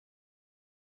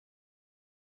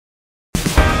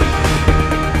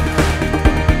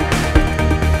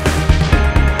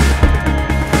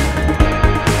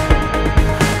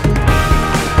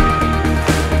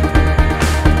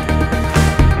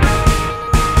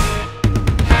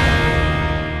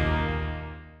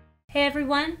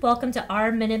everyone. Welcome to our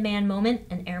Minuteman Moment,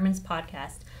 an Airman's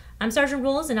podcast. I'm Sergeant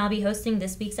Rules, and I'll be hosting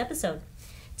this week's episode.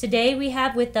 Today we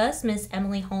have with us Miss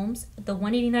Emily Holmes, the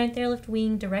 189th Airlift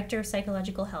Wing Director of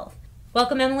Psychological Health.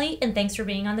 Welcome, Emily, and thanks for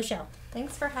being on the show.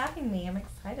 Thanks for having me. I'm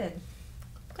excited.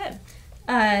 Good.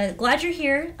 Glad you're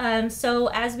here. So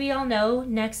as we all know,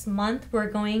 next month we're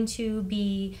going to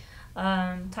be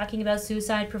talking about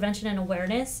suicide prevention and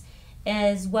awareness,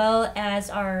 as well as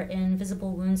our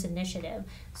Invisible Wounds initiative.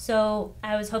 So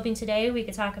I was hoping today we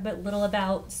could talk a little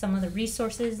about some of the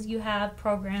resources you have,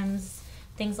 programs,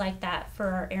 things like that for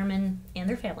our airmen and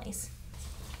their families.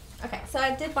 Okay, so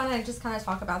I did want to just kind of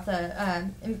talk about the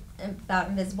about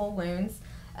Invisible Wounds.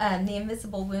 The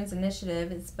Invisible Wounds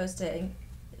initiative is supposed to,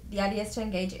 the idea is to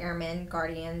engage airmen,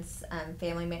 guardians,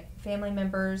 family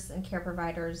members, and care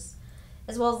providers,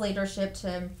 as well as leadership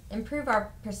to improve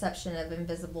our perception of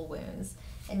invisible wounds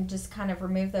and just kind of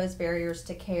remove those barriers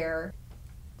to care.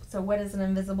 So what is an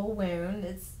invisible wound?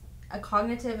 It's a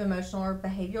cognitive, emotional, or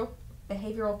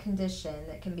behavioral condition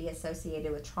that can be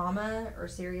associated with trauma or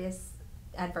serious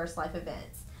adverse life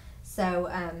events. So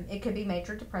it could be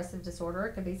major depressive disorder.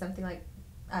 It could be something like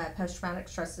post-traumatic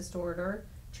stress disorder,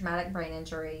 traumatic brain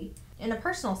injury. In a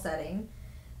personal setting,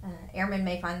 airmen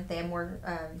may find that they have more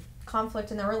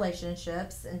conflict in their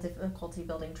relationships and difficulty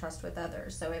building trust with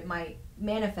others. So it might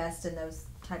manifest in those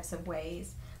types of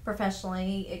ways.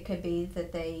 Professionally, it could be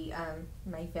that they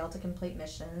may fail to complete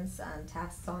missions,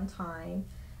 tasks on time,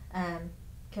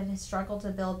 could struggle to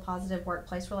build positive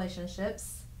workplace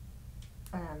relationships,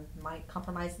 might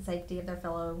compromise the safety of their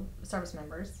fellow service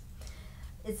members.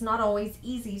 It's not always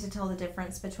easy to tell the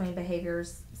difference between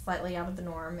behaviors slightly out of the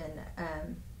norm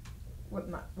and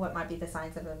what might be the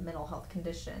signs of a mental health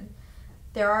condition.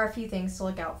 There are a few things to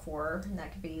look out for, and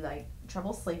that could be like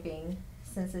trouble sleeping,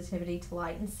 sensitivity to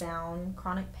light and sound,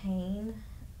 chronic pain,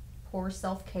 poor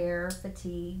self-care,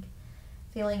 fatigue,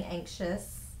 feeling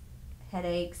anxious,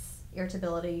 headaches,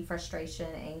 irritability, frustration,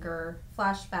 anger,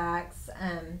 flashbacks,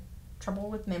 trouble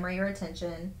with memory or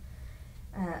attention,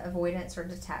 avoidance or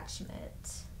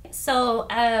detachment. So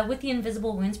with the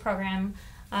Invisible Wounds program,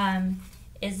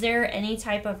 is there any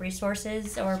type of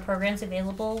resources or programs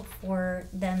available for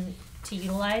them to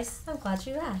utilize? I'm glad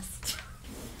you asked.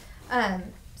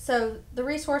 So the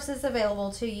resources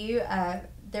available to you,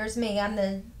 there's me. I'm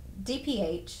the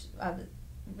DPH,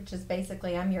 which is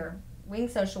basically I'm your wing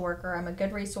social worker. I'm a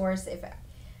good resource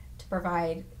to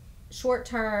provide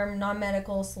short-term,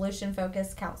 non-medical,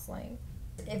 solution-focused counseling.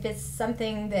 If it's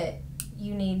something that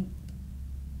you need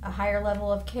a higher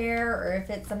level of care, or if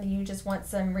it's something you just want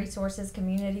some resources,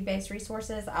 community-based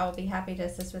resources, I will be happy to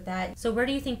assist with that. So where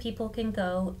do you think people can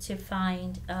go to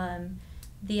find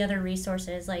the other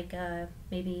resources, like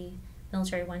maybe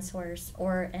Military One Source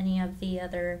or any of the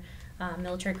other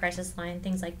military crisis line,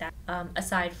 things like that,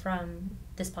 aside from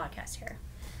this podcast here?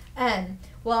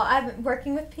 Well, I'm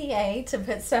working with PA to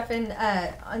put stuff in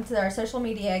onto our social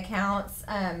media accounts.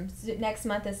 Next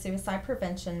month is Suicide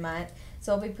Prevention Month,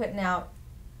 so we'll be putting out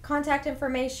contact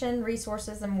information,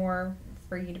 resources, and more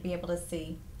for you to be able to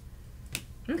see.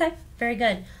 Okay, very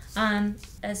good.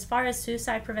 As far as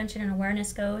suicide prevention and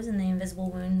awareness goes and the Invisible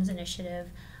Wounds initiative,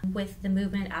 with the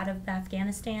movement out of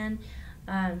Afghanistan,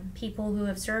 people who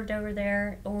have served over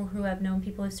there or who have known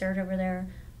people who served over there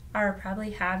are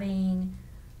probably having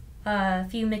a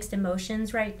few mixed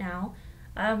emotions right now.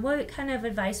 What kind of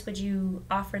advice would you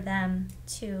offer them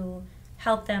to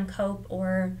help them cope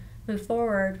or move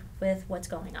forward with what's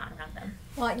going on around them?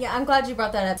 Well, yeah, I'm glad you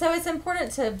brought that up. So it's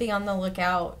important to be on the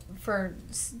lookout for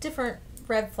different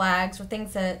red flags or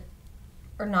things that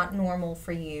are not normal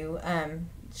for you.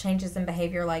 Changes in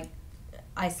behavior like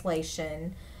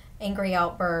isolation, angry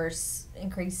outbursts,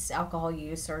 increased alcohol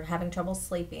use, or having trouble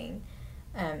sleeping.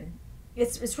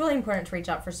 It's really important to reach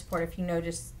out for support if you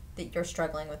notice that you're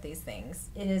struggling with these things.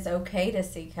 It is okay to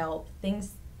seek help.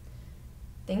 Things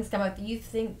come up that you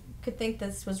could think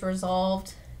this was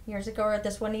resolved years ago, or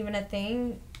this wasn't even a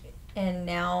thing, and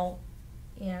now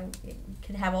it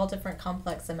could have all different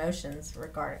complex emotions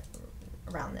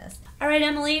around this. All right,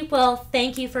 Emily. Well,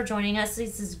 thank you for joining us.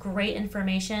 This is great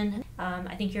information.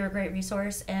 I think you're a great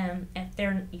resource, and if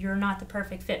you're not the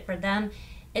perfect fit for them,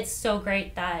 it's so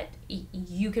great that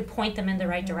you could point them in the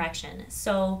right direction.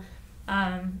 So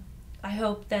I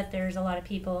hope that there's a lot of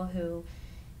people who,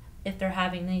 if they're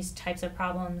having these types of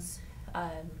problems,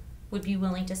 would be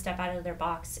willing to step out of their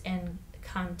box and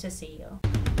come to see you.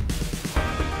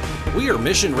 We are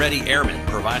mission-ready airmen,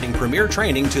 providing premier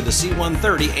training to the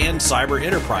C-130 and cyber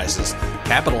enterprises,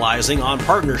 capitalizing on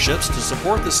partnerships to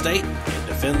support the state and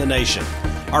defend the nation.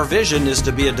 Our vision is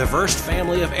to be a diverse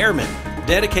family of airmen,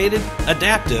 dedicated,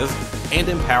 adaptive, and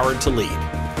empowered to lead.